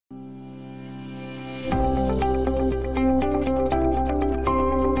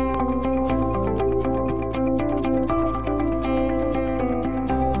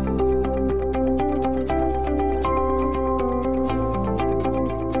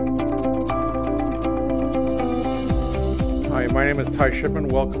my name is Ty Shipman.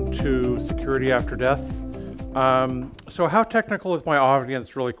 Welcome to Security After Death. So how technical is my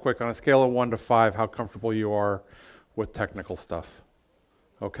audience, really quick, on a scale of 1 to 5, how comfortable you are with technical stuff?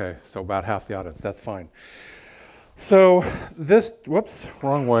 Okay, so about half the audience, that's fine. So this, whoops,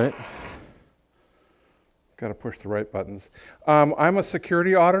 wrong way. Got to push the right buttons. I'm a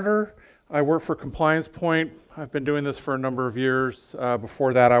security auditor. I work for Compliance Point. I've been doing this for a number of years.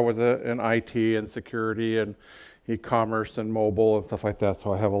 Before that, I was in IT and security and e-commerce and mobile and stuff like that,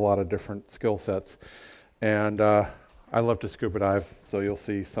 so I have a lot of different skill sets. And I love to scuba dive, so you'll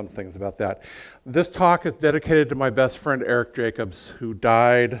see some things about that. This talk is dedicated to my best friend, Eric Jacobs, who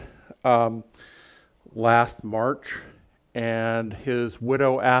died last March, and his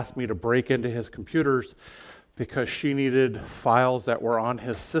widow asked me to break into his computers because she needed files that were on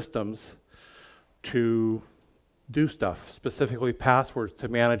his systems to do stuff, specifically passwords to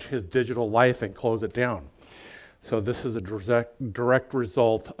manage his digital life and close it down. So this is a direct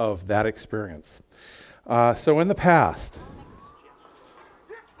result of that experience. So in the past,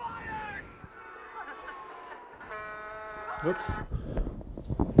 whoops.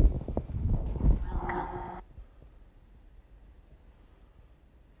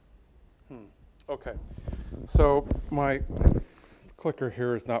 Okay, so my clicker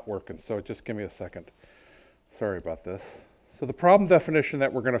here is not working, so just give me a second. Sorry about this. So the problem definition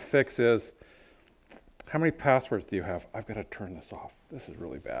that we're going to fix is, how many passwords do you have? I've got to turn this off. This is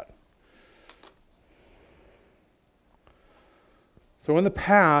really bad. So in the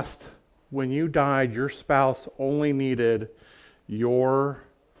past, when you died, your spouse only needed your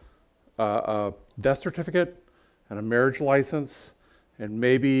death certificate and a marriage license and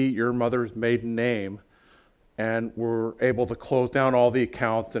maybe your mother's maiden name, and were able to close down all the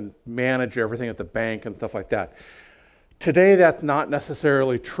accounts and manage everything at the bank and stuff like that. Today, that's not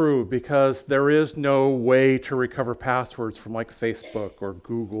necessarily true because there is no way to recover passwords from like Facebook or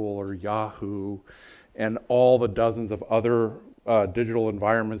Google or Yahoo and all the dozens of other digital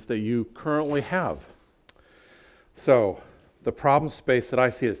environments that you currently have. So the problem space that I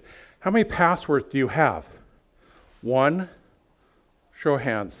see is, how many passwords do you have? One? Show of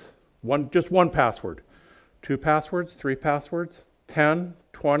hands. Just one password. 2 passwords? 3 passwords? 10?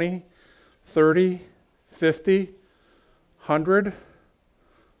 20? 30? 50? 100?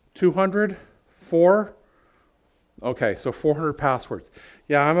 200? 4? Okay, so 400 passwords.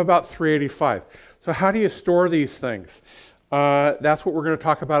 Yeah, I'm about 385. So how do you store these things? That's what we're going to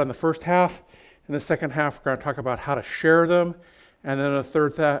talk about in the first half. In the second half, we're going to talk about how to share them. And then a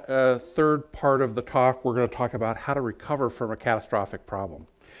third part of the talk, we're going to talk about how to recover from a catastrophic problem.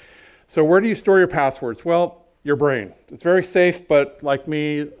 So where do you store your passwords? Well, your brain. It's very safe, but like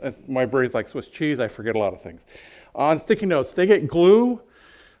me, my brain's like Swiss cheese. I forget a lot of things. On sticky notes, they get glue,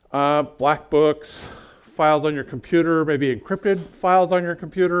 black books, files on your computer, maybe encrypted files on your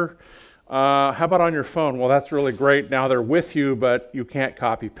computer. How about on your phone? Well, that's really great. Now they're with you, but you can't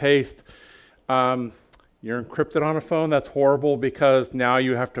copy paste. You're encrypted on a phone. That's horrible because now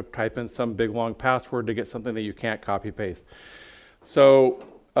you have to type in some big long password to get something that you can't copy paste. So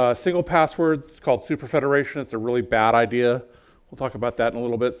single password, it's called superfederation. It's a really bad idea. We'll talk about that in a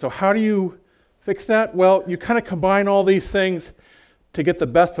little bit. So how do you fix that? Well, you kind of combine all these things to get the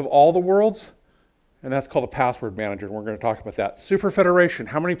best of all the worlds, and that's called a password manager, and we're going to talk about that. Superfederation,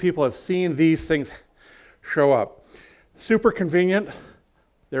 how many people have seen these things show up? Super convenient.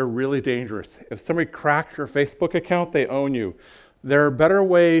 They're really dangerous. If somebody cracks your Facebook account, they own you. There are better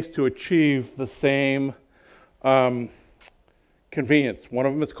ways to achieve the same convenience. One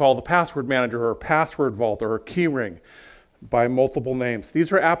of them is called the password manager or password vault or a keyring by multiple names.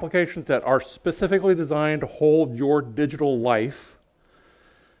 These are applications that are specifically designed to hold your digital life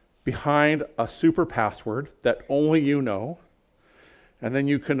behind a super password that only you know, and then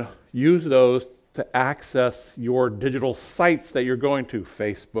you can use those to access your digital sites that you're going to,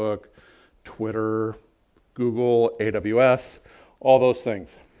 Facebook, Twitter, Google, AWS, all those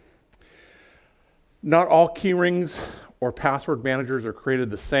things. Not all key rings or password managers are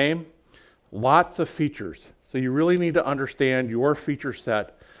created the same. Lots of features. So you really need to understand your feature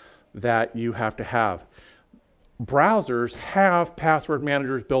set that you have to have. Browsers have password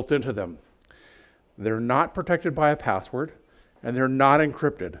managers built into them. They're not protected by a password, and they're not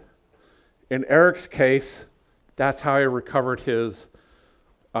encrypted. In Eric's case, that's how he recovered his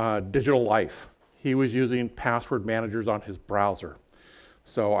digital life. He was using password managers on his browser.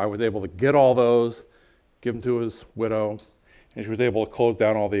 So I was able to get all those, give them to his widow, and she was able to close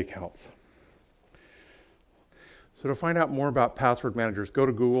down all the accounts. So to find out more about password managers, go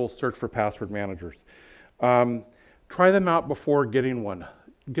to Google, search for password managers. Try them out before getting one.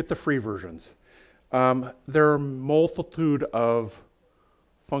 Get the free versions. There are a multitude of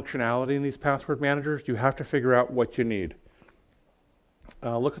functionality in these password managers. You have to figure out what you need.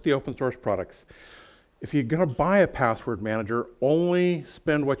 Look at the open source products. If you're going to buy a password manager, only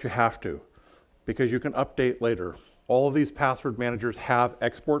spend what you have to, because you can update later. All of these password managers have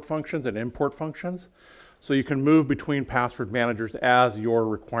export functions and import functions, so you can move between password managers as your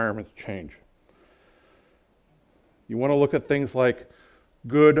requirements change. You want to look at things like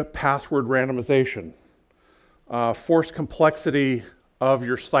good password randomization, force complexity of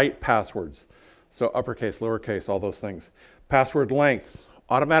your site passwords, so uppercase, lowercase, all those things. Password lengths,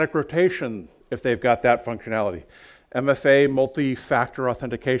 automatic rotation, if they've got that functionality. MFA, multi-factor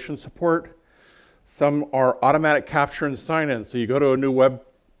authentication support. Some are automatic capture and sign-in. So you go to a new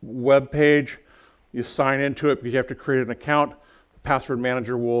web page, you sign into it because you have to create an account. The password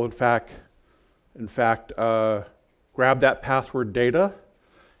manager will, in fact, grab that password data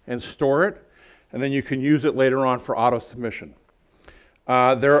and store it, and then you can use it later on for auto-submission.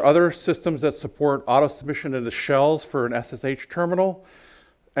 There are other systems that support auto-submission into shells for an SSH terminal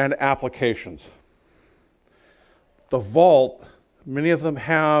and applications. The Vault, many of them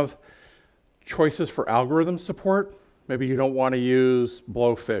have choices for algorithm support. Maybe you don't want to use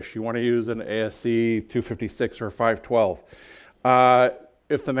Blowfish. You want to use an ASC 256 or 512.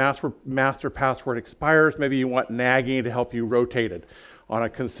 If the master password expires, maybe you want nagging to help you rotate it on a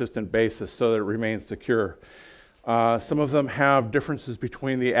consistent basis so that it remains secure. Some of them have differences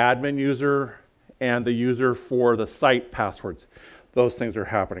between the admin user and the user for the site passwords. Those things are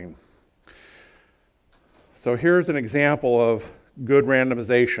happening. So here's an example of good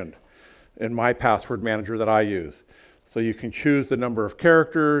randomization in my password manager that I use. So you can choose the number of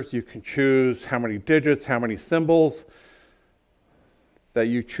characters, you can choose how many digits, how many symbols that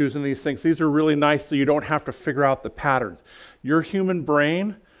you choose in these things. These are really nice so you don't have to figure out the patterns. Your human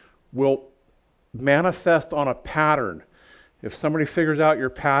brain will manifest on a pattern. If somebody figures out your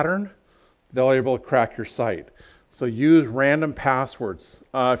pattern, they'll be able to crack your site. So use random passwords.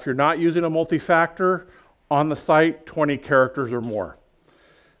 If you're not using a multi-factor on the site, 20 characters or more.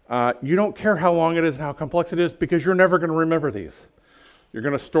 You don't care how long it is and how complex it is because you're never going to remember these. You're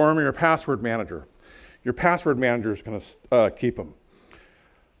going to store them in your password manager. Your password manager is going to keep them.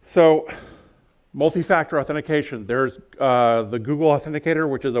 So multi-factor authentication. There's the Google Authenticator,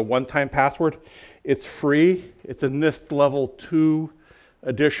 which is a one-time password. It's free. It's a NIST level 2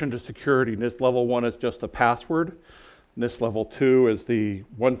 addition to security. NIST level 1 is just a password. NIST level 2 is the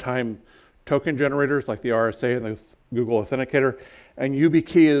one-time token generators like the RSA and the Google Authenticator. And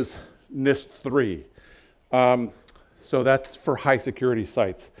YubiKey is NIST 3. So that's for high security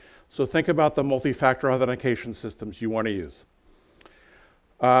sites. So think about the multi-factor authentication systems you want to use.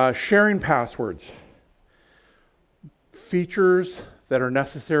 Sharing passwords. Features that are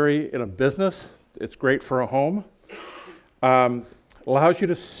necessary in a business. It's great for a home. Allows you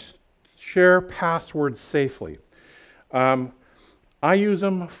to share passwords safely. I use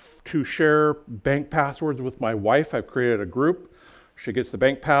them to share bank passwords with my wife. I've created a group. She gets the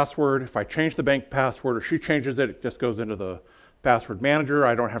bank password. If I change the bank password or she changes it, it just goes into the password manager.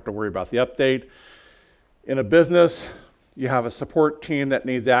 I don't have to worry about the update. In a business, you have a support team that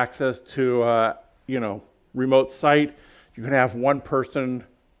needs access to remote site. You can have one person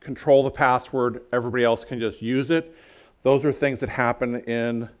control the password. Everybody else can just use it. Those are things that happen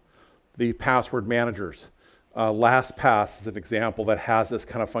in the password managers. LastPass is an example that has this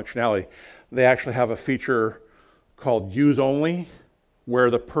kind of functionality. They actually have a feature called Use Only, where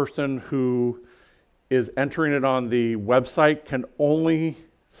the person who is entering it on the website can only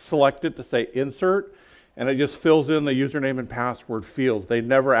select it to say insert, and it just fills in the username and password fields. They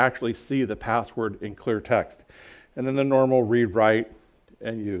never actually see the password in clear text. And then the normal read, write,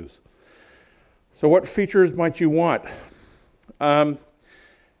 and use. So what features might you want?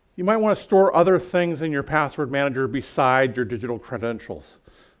 You might want to store other things in your password manager besides your digital credentials.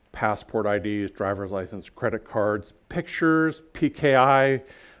 Passport IDs, driver's license, credit cards, pictures, PKI,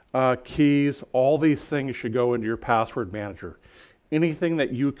 keys, all these things should go into your password manager. Anything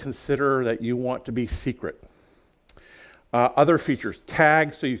that you consider that you want to be secret. Other features,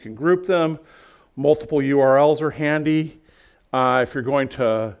 tags so you can group them. Multiple URLs are handy. If you're going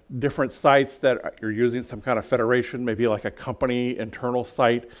to different sites that you're using some kind of federation, maybe like a company internal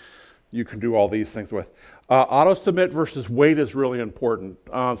site, you can do all these things with. Auto submit versus wait is really important.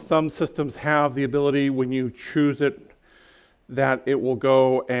 Some systems have the ability when you choose it that it will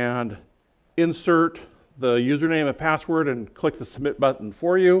go and insert the username and password and click the submit button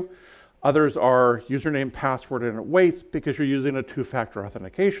for you. Others are username, password, and it waits because you're using a two-factor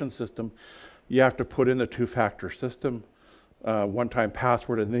authentication system. You have to put in the two-factor system one-time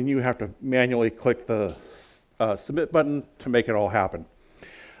password, and then you have to manually click the submit button to make it all happen.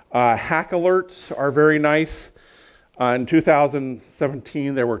 Hack alerts are very nice. In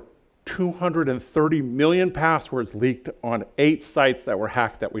 2017, there were 230 million passwords leaked on 8 sites that were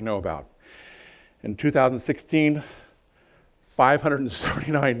hacked that we know about. In 2016,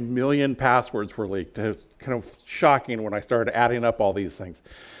 579 million passwords were leaked. It was kind of shocking when I started adding up all these things.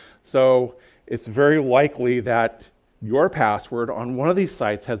 So it's very likely that your password on one of these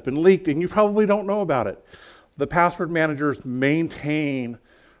sites has been leaked and you probably don't know about it. The password managers maintain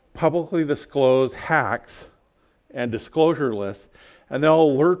publicly disclosed hacks and disclosure lists, and they'll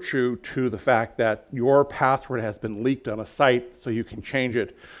alert you to the fact that your password has been leaked on a site so you can change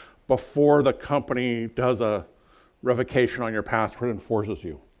it before the company does a revocation on your password and forces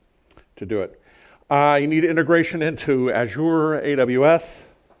you to do it. You need integration into Azure, AWS,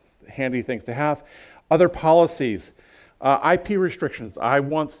 handy things to have. Other policies, IP restrictions. I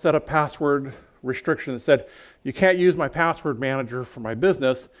once set a password restriction that said, you can't use my password manager for my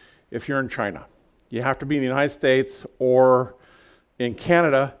business if you're in China. You have to be in the United States or in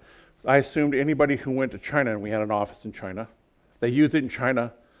Canada. I assumed anybody who went to China, and we had an office in China, if they used it in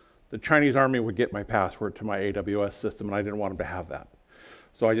China, the Chinese army would get my password to my AWS system, and I didn't want them to have that.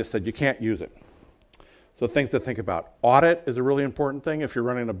 So I just said, you can't use it. So things to think about. Audit is a really important thing if you're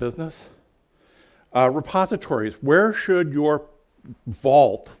running a business. Repositories, where should your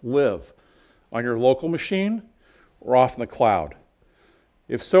vault live? On your local machine or off in the cloud?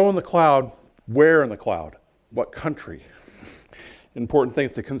 If so in the cloud, where in the cloud? What country? Important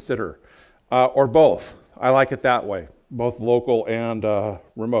things to consider. Or both. I like it that way, both local and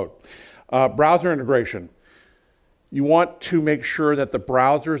remote. Browser integration. You want to make sure that the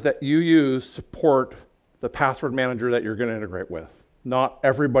browsers that you use support the password manager that you're going to integrate with. Not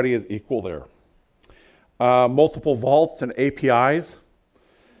everybody is equal there. Multiple vaults and APIs.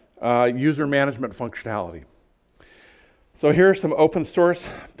 User management functionality. So here are some open source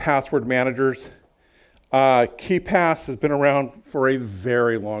password managers. KeePass has been around for a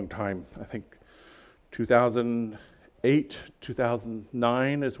very long time. I think 2008,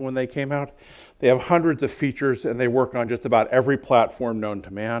 2009 is when they came out. They have hundreds of features and they work on just about every platform known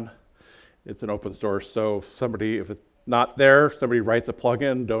to man. It's an open source, so somebody, if it's not there, somebody writes a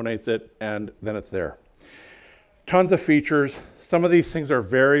plugin, donates it, and then it's there. Tons of features. Some of these things are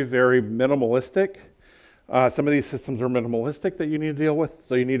very, very minimalistic. Some of these systems are minimalistic that you need to deal with,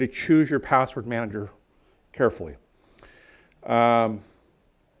 so you need to choose your password manager carefully.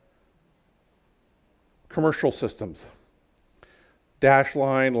 Commercial systems.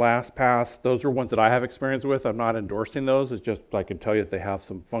 Dashline, LastPass, those are ones that I have experience with. I'm not endorsing those. It's just I can tell you that they have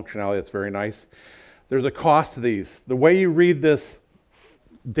some functionality that's very nice. There's a cost to these. The way you read this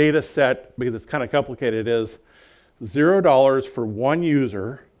data set, because it's kind of complicated, is $0 for one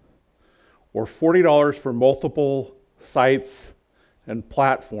user or $40 for multiple sites and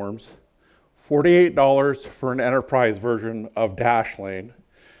platforms, $48 for an enterprise version of Dashlane,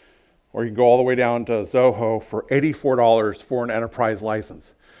 or you can go all the way down to Zoho for $84 for an enterprise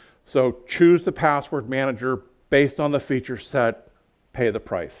license. So choose the password manager based on the feature set, pay the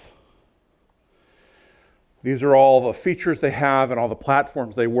price. These are all the features they have and all the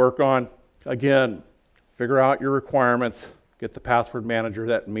platforms they work on. Again, figure out your requirements, get the password manager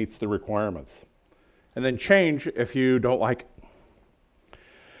that meets the requirements, and then change if you don't like it.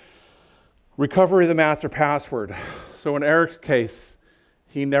 Recovery of the master password. So in Eric's case,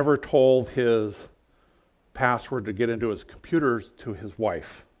 he never told his password to get into his computers to his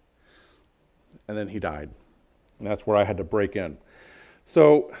wife, and then he died. And that's where I had to break in.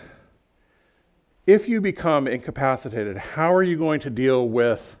 So if you become incapacitated, how are you going to deal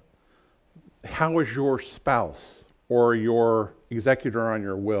with, how is your spouse or your executor on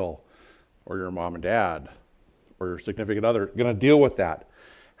your will or your mom and dad or your significant other going to deal with that?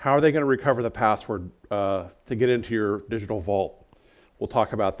 How are they going to recover the password to get into your digital vault? We'll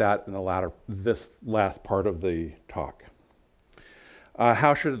talk about that in this last part of the talk.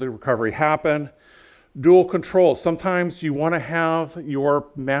 How should the recovery happen? Dual control. Sometimes you want to have your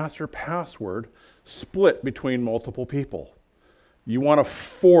master password split between multiple people. You want to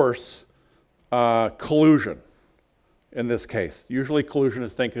force collusion in this case. Usually collusion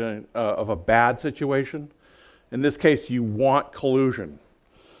is thinking of a bad situation. In this case, you want collusion.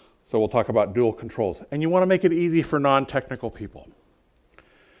 So we'll talk about dual controls. And you want to make it easy for non-technical people.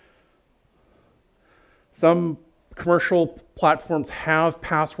 Some commercial platforms have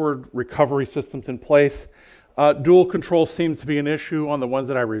password recovery systems in place. Dual control seems to be an issue on the ones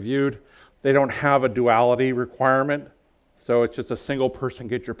that I reviewed. They don't have a duality requirement, so it's just a single person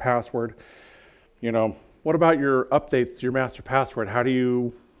get your password. You know, what about your updates to your master password? How do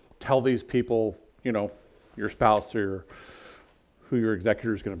you tell these people, you know, your spouse or who your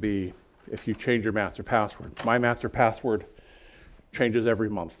executor is going to be if you change your master password? My master password changes every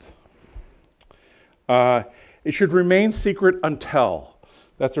month. It should remain secret until.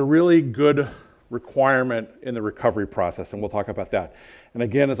 That's a really good requirement in the recovery process, and we'll talk about that. And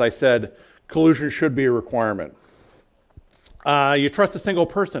again, as I said, collusion should be a requirement. You trust a single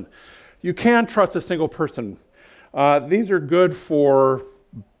person. You can trust a single person. These are good for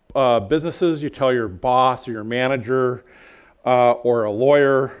businesses. You tell your boss or your manager or a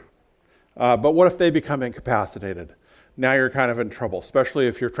lawyer. But what if they become incapacitated? Now you're kind of in trouble, especially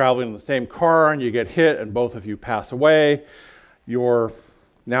if you're traveling in the same car and you get hit and both of you pass away.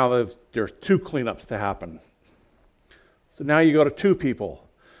 Now there's two cleanups to happen. So now you go to two people.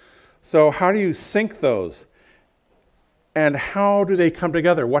 So how do you sync those? And how do they come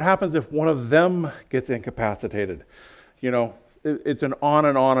together? What happens if one of them gets incapacitated? You know, it's an on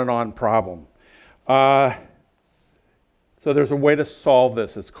and on and on problem. So there's a way to solve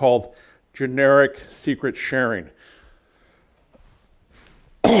this. It's called generic secret sharing.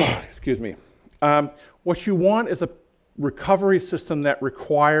 Excuse me. What you want is a recovery system that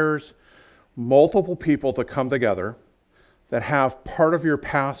requires multiple people to come together that have part of your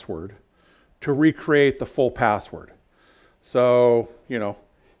password to recreate the full password. So, you know,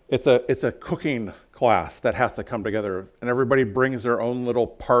 it's a cooking class that has to come together, and everybody brings their own little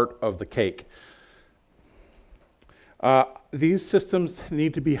part of the cake. These systems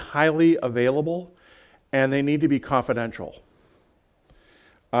need to be highly available, and they need to be confidential.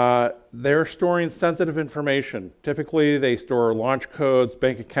 They're storing sensitive information. Typically, they store launch codes,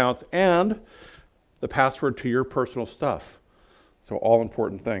 bank accounts, and the password to your personal stuff. So all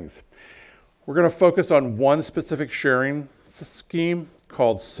important things. We're going to focus on one specific sharing scheme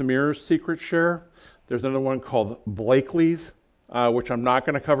called Samir's Secret Share. There's another one called Blakely's, which I'm not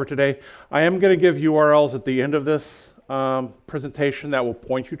going to cover today. I am going to give URLs at the end of this presentation that will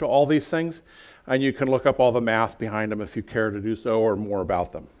point you to all these things, and you can look up all the math behind them if you care to do so, or more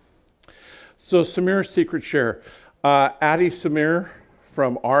about them. So Samir's Secret Share. Adi Samir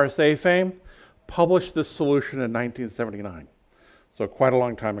from RSA fame published this solution in 1979, so quite a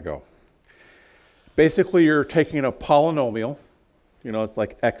long time ago. Basically, you're taking a polynomial, you know, it's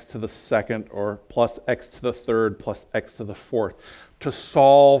like x to the second or plus x to the third plus x to the fourth, to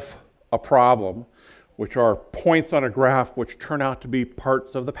solve a problem, which are points on a graph which turn out to be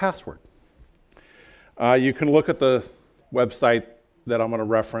parts of the password. You can look at the website that I'm going to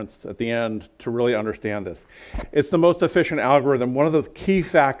reference at the end to really understand this. It's the most efficient algorithm. One of the key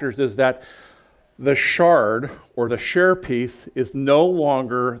factors is that the shard, or the share piece, is no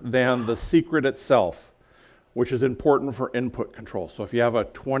longer than the secret itself, which is important for input control. So if you have a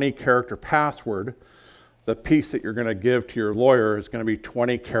 20-character password, the piece that you're going to give to your lawyer is going to be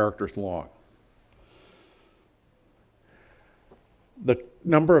 20 characters long. The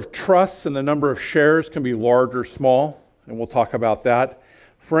number of trusts and the number of shares can be large or small, and we'll talk about that.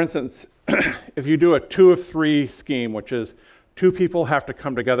 For instance, if you do a 2 of 3 scheme, which is 2 people have to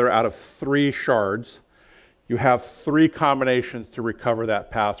come together out of 3 shards, you have 3 combinations to recover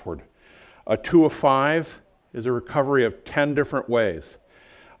that password. A 2 of 5 is a recovery of 10 different ways.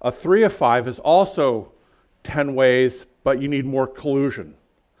 A 3 of 5 is also 10 ways, but you need more collusion.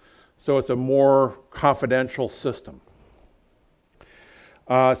 So it's a more confidential system.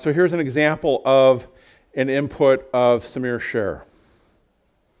 So here's an example of an input of Samir's share.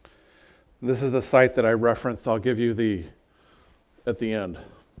 This is the site that I referenced. I'll give you at the end.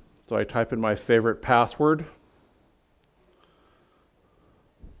 So I type in my favorite password.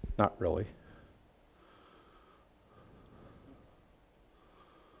 Not really.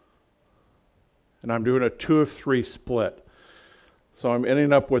 And I'm doing a 2 of 3 split. So I'm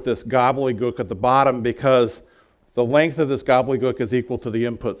ending up with this gobbledygook at the bottom because the length of this gobbledygook is equal to the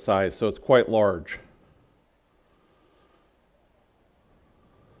input size, so it's quite large.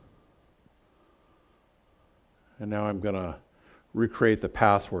 And now I'm going to recreate the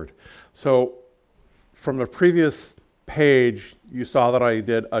password. So from the previous page, you saw that I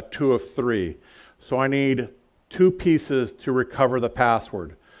did a 2 of 3. So I need 2 pieces to recover the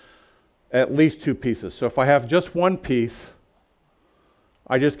password, at least 2 pieces. So if I have just one piece,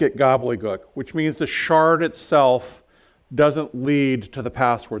 I just get gobbledygook, which means the shard itself doesn't lead to the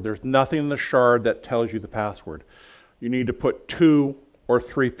password. There's nothing in the shard that tells you the password. You need to put 2 or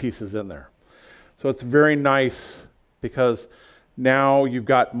 3 pieces in there. So it's very nice because now you've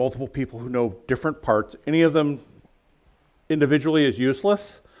got multiple people who know different parts. Any of them individually is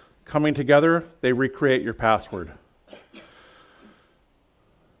useless. Coming together, they recreate your password.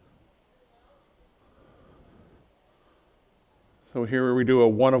 So here we do a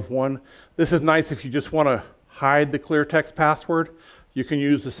 1 of 1. This is nice if you just want to hide the clear text password. You can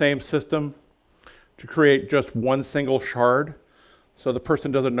use the same system to create just one single shard. So the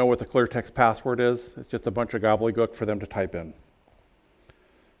person doesn't know what the clear text password is. It's just a bunch of gobbledygook for them to type in.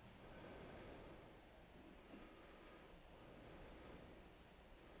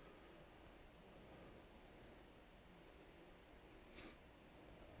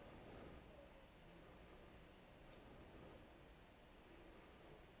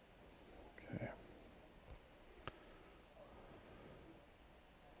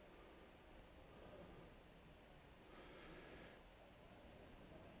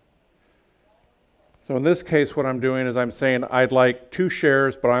 So in this case, what I'm doing is I'm saying I'd like 2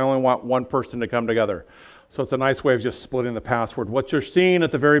 shares, but I only want 1 person to come together. So it's a nice way of just splitting the password. What you're seeing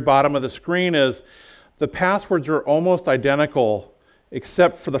at the very bottom of the screen is the passwords are almost identical,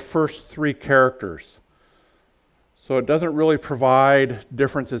 except for the first 3 characters. So it doesn't really provide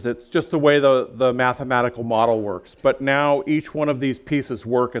differences. It's just the way the mathematical model works. But now each one of these pieces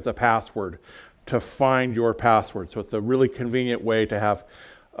work as a password to find your password. So it's a really convenient way to have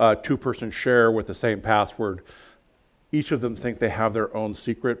a 2-person share with the same password. Each of them think they have their own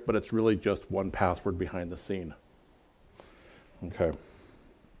secret, but it's really just one password behind the scene. Okay.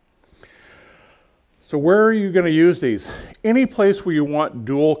 So where are you going to use these? Any place where you want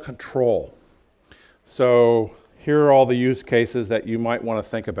dual control. So here are all the use cases that you might want to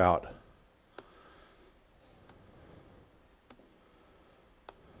think about.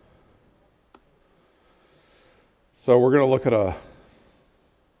 So we're going to look at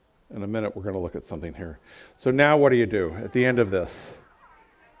in a minute, we're going to look at something here. So now what do you do at the end of this?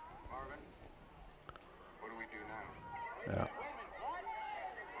 Marvin, what do we do now? Yeah.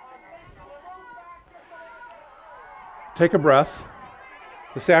 Take a breath.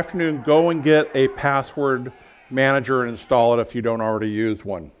 This afternoon, go and get a password manager and install it if you don't already use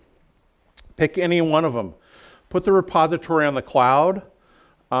one. Pick any one of them. Put the repository on the cloud.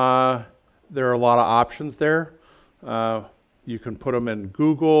 There are a lot of options there. You can put them in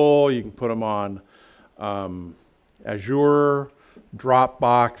Google, you can put them on Azure,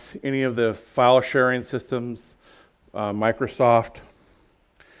 Dropbox, any of the file sharing systems, Microsoft.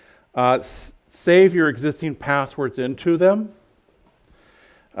 Save your existing passwords into them.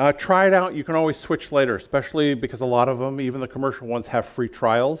 Try it out. You can always switch later, especially because a lot of them, even the commercial ones, have free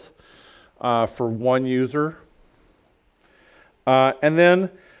trials for 1 user. And then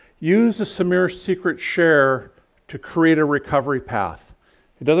use the Samir secret share to create a recovery path.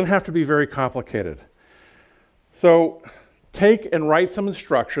 It doesn't have to be very complicated. So take and write some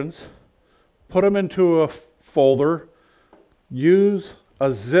instructions, put them into a folder, use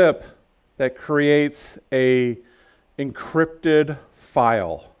a zip that creates a encrypted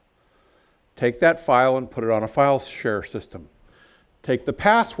file. Take that file and put it on a file share system. Take the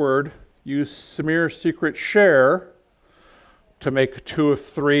password, use Samir secret share to make 2 of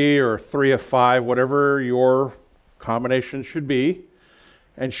 3 or 3 of 5, whatever your combination should be,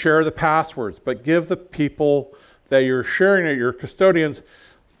 and share the passwords, but give the people that you're sharing it, your custodians,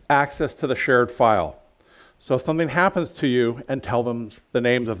 access to the shared file. So if something happens to you, and tell them the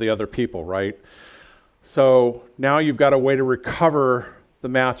names of the other people, right? So now you've got a way to recover the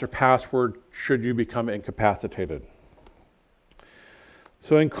master password should you become incapacitated.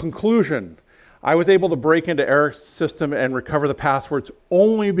 So in conclusion, I was able to break into Eric's system and recover the passwords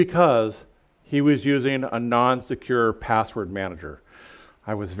only because he was using a non-secure password manager.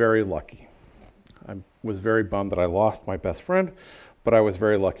 I was very lucky. I was very bummed that I lost my best friend, but I was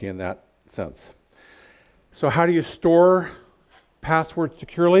very lucky in that sense. So how do you store passwords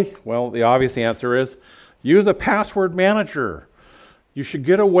securely? Well, the obvious answer is use a password manager. You should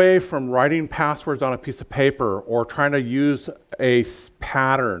get away from writing passwords on a piece of paper or trying to use a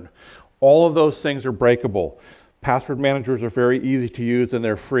pattern. All of those things are breakable. Password managers are very easy to use and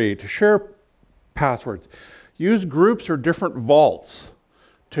they're free. To share passwords, use groups or different vaults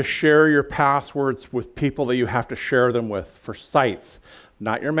to share your passwords with people that you have to share them with for sites.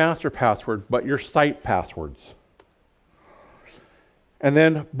 Not your master password, but your site passwords. And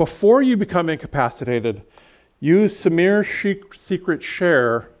then before you become incapacitated, use Samir secret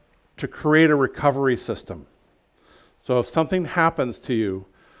share to create a recovery system. So if something happens to you,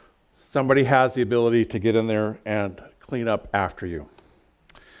 somebody has the ability to get in there and clean up after you.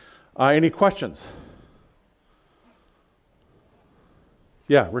 Any questions?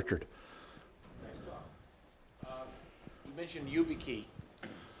 Yeah, Richard. You mentioned YubiKey.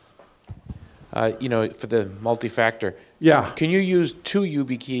 You know, for the multi-factor. Yeah. Can you use 2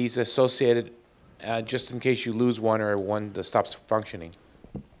 YubiKeys associated just in case you lose one or one that stops functioning?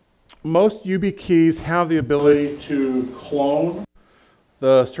 most YubiKeys have the ability to clone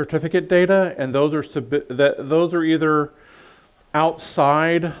the certificate data, and those are either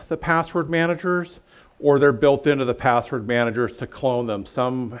outside the password managers or they're built into the password managers to clone them.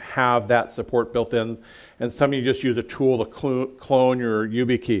 Some have that support built in, and some you just use a tool to clone your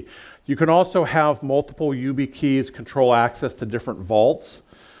YubiKey. You can also have multiple YubiKeys control access to different vaults.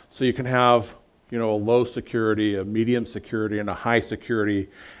 So you can have, you know, a low security, a medium security, and a high security,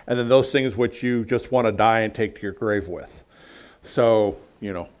 and then those things which you just want to die and take to your grave with. So,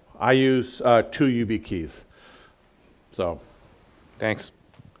 you know, I use 2 YubiKeys. So. Thanks.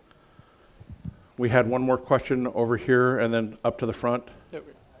 We had one more question over here and then up to the front.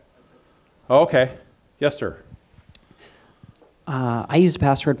 Oh, okay. Yes, sir. I use a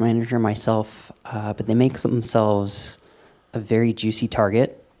password manager myself, but they make themselves a very juicy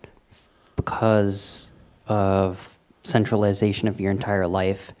target because of centralization of your entire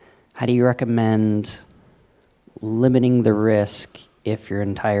life. How do you recommend limiting the risk if your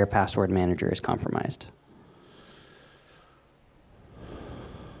entire password manager is compromised?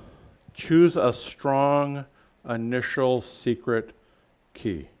 Choose a strong initial secret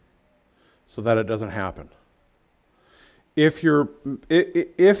key so that it doesn't happen. If your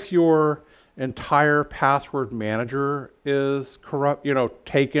entire password manager is corrupt, you know,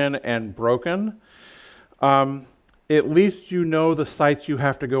 taken and broken, at least you know the sites you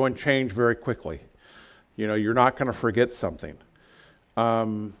have to go and change very quickly. You know, you're not going to forget something.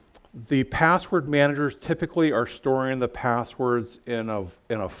 The password managers typically are storing the passwords in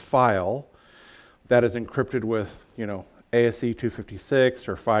a file that is encrypted with, you know, ASE 256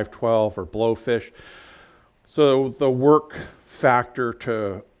 or 512 or Blowfish. So the work factor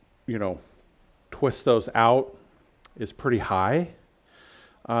to, you know, twist those out is pretty high.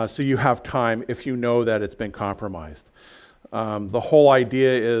 So you have time if you know that it's been compromised. The whole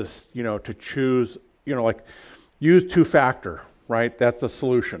idea is, you know, to choose, you know, like use two-factor, right? That's a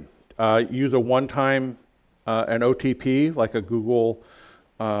solution. Use a one-time, an OTP, like a Google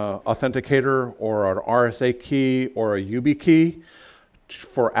authenticator or an RSA key or a YubiKey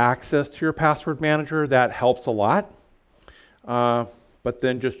for access to your password manager. That helps a lot. But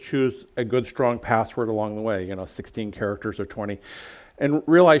then just choose a good, strong password along the way, you know, 16 characters or 20. And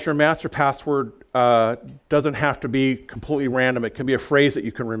realize your master password doesn't have to be completely random. It can be a phrase that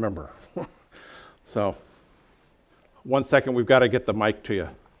you can remember. So, 1 second, we've got to get the mic to you.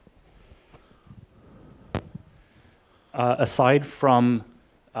 Aside from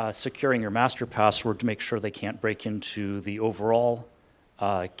securing your master password to make sure they can't break into the overall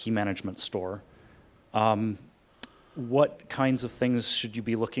key management store, what kinds of things should you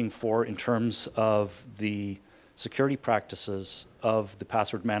be looking for in terms of the security practices of the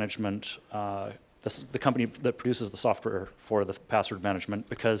password management, the company that produces the software for the password management?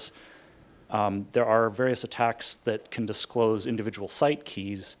 Because there are various attacks that can disclose individual site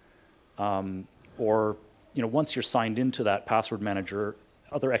keys, or, you know, once you're signed into that password manager,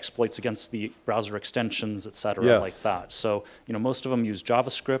 other exploits against the browser extensions, et cetera, yes, like that. So, you know, most of them use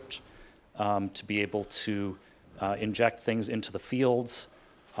JavaScript to be able to inject things into the fields.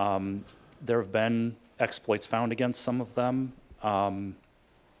 There have been exploits found against some of them. You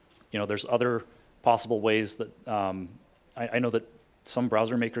know, there's other possible ways that, I know that some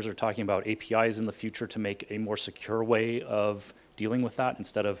browser makers are talking about APIs in the future to make a more secure way of dealing with that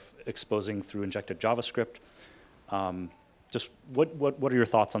instead of exposing through injected JavaScript. Just what are your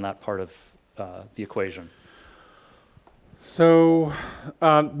thoughts on that part of the equation? So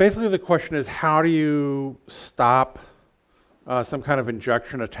basically the question is, how do you stop some kind of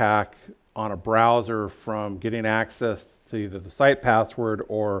injection attack on a browser from getting access to either the site password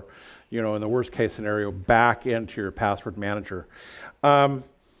or, you know, in the worst case scenario, back into your password manager? There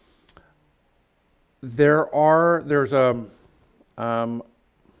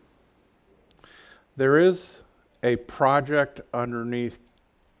is a project underneath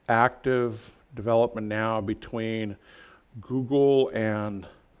active development now between Google and,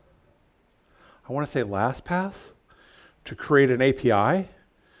 I want to say, LastPass, to create an API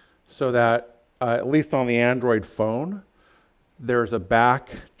so that, at least on the Android phone, there's a back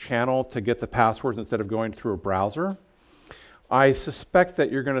channel to get the passwords instead of going through a browser. I suspect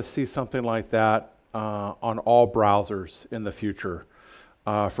that you're going to see something like that on all browsers in the future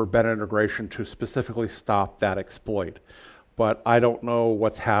for better integration to specifically stop that exploit. But I don't know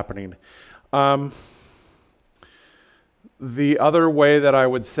what's happening. The other way that I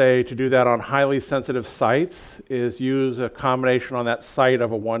would say to do that on highly sensitive sites is use a combination on that site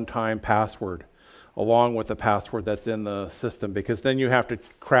of a one-time password along with the password that's in the system, because then you have to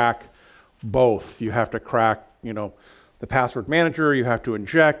crack both. You have to crack, you know, the password manager, you have to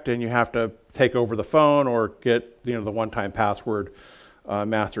inject, and you have to take over the phone or get the one-time password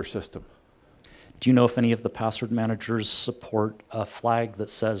master system. Do you know if any of the password managers support a flag that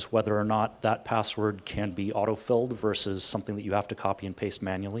says whether or not that password can be autofilled versus something that you have to copy and paste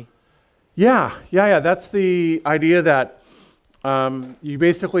manually? Yeah. That's the idea that you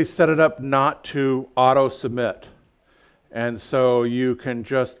basically set it up not to auto-submit. And so you can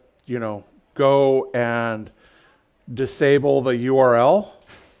just, go and disable the URL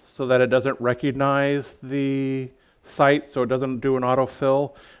so that it doesn't recognize the site, so it doesn't do an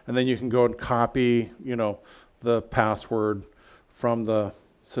autofill. And then you can go and copy, the password from the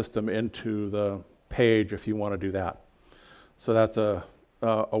system into the page if you want to do that. So that's a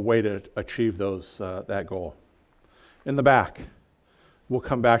way to achieve that goal. In the back. We'll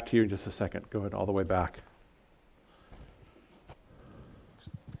come back to you in just a second. Go ahead, all the way back.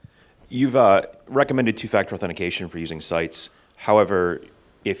 You've recommended two-factor authentication for using sites. However,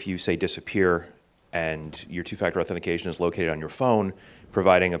 if you, say, disappear and your two-factor authentication is located on your phone,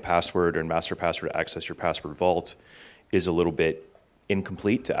 providing a password or master password to access your password vault is a little bit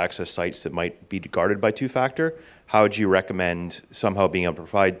incomplete to access sites that might be guarded by two-factor. How would you recommend somehow being able to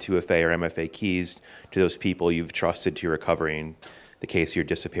provide 2FA or MFA keys to those people you've trusted to your recovery in the case of your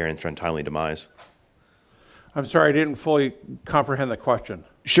disappearance or untimely demise? I'm sorry, I didn't fully comprehend the question.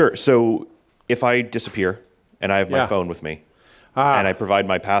 Sure. So if I disappear and I have my phone with me and I provide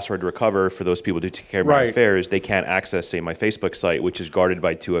my password to recover for those people to take care of my affairs, they can't access, say, my Facebook site, which is guarded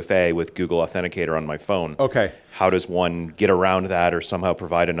by 2FA with Google Authenticator on my phone. Okay. How does one get around that or somehow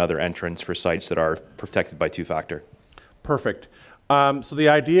provide another entrance for sites that are protected by two-factor? Perfect. So the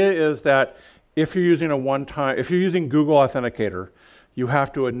idea is that if you're using if you're using Google Authenticator, you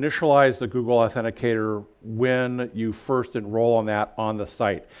have to initialize the Google Authenticator when you first enroll on that on the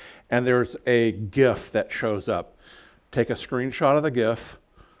site. And there's a GIF that shows up. Take a screenshot of the GIF,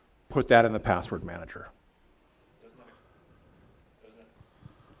 put that in the password manager.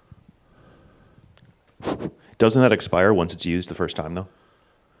 Doesn't that expire once it's used the first time, though?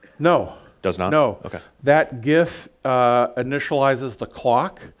 No. Does not? No. Okay. That GIF initializes the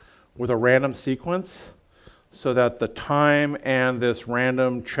clock with a random sequence, so that the time and this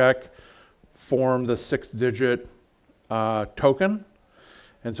random check form the 6-digit token.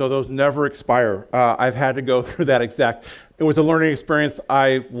 And so those never expire. I've had to go through that it was a learning experience.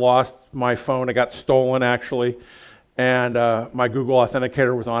 I lost my phone. It got stolen, actually. And my Google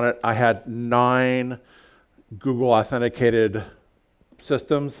Authenticator was on it. I had 9 Google authenticated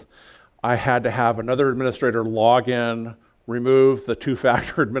systems. I had to have another administrator log in, remove the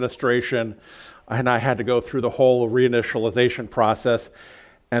two-factor administration, and I had to go through the whole reinitialization process.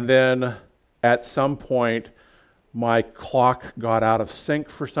 And then at some point, my clock got out of sync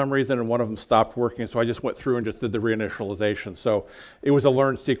for some reason, and one of them stopped working, so I just went through and just did the reinitialization. So it was a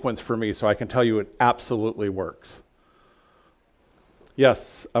learned sequence for me, so I can tell you it absolutely works.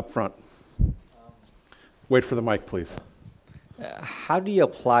 Yes, up front. Wait for the mic, please. How do you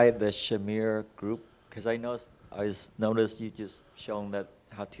apply the Shamir group? Because I noticed you just shown that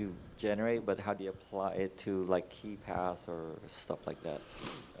how to generate, but how do you apply it to like KeyPass or stuff like that?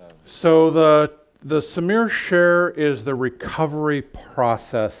 So the Samir share is the recovery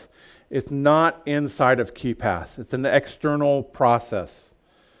process. It's not inside of KeyPass. It's an external process.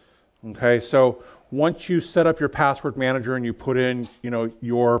 Okay, so once you set up your password manager and you put in,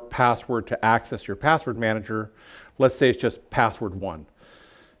 your password to access your password manager, let's say it's just password 1.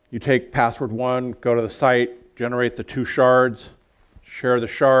 You take password 1, go to the site, generate the 2 shards, share the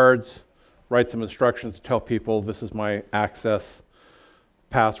shards, write some instructions to tell people this is my access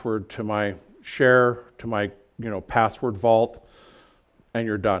password to my share, to my password vault, and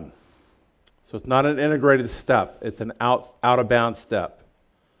you're done. So it's not an integrated step, it's an out-of-bounds step.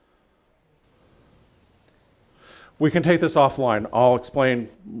 We can take this offline. I'll explain,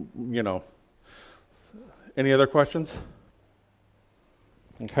 Any other questions?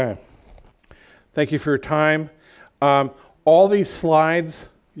 Okay. Thank you for your time. All these slides,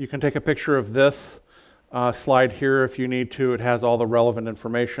 you can take a picture of this slide here if you need to. It has all the relevant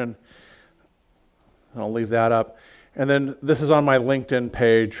information. I'll leave that up. And then this is on my LinkedIn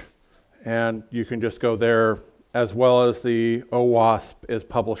page, and you can just go there, as well as the OWASP is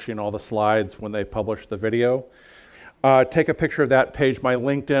publishing all the slides when they publish the video. Take a picture of that page. My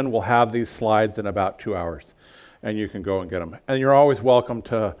LinkedIn will have these slides in about 2 hours, and you can go and get them. And you're always welcome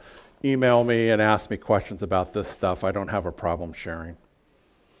to email me and ask me questions about this stuff. I don't have a problem sharing.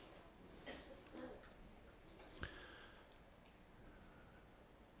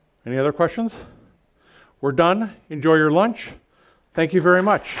 Any other questions? We're done. Enjoy your lunch. Thank you very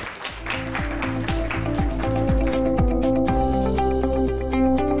much.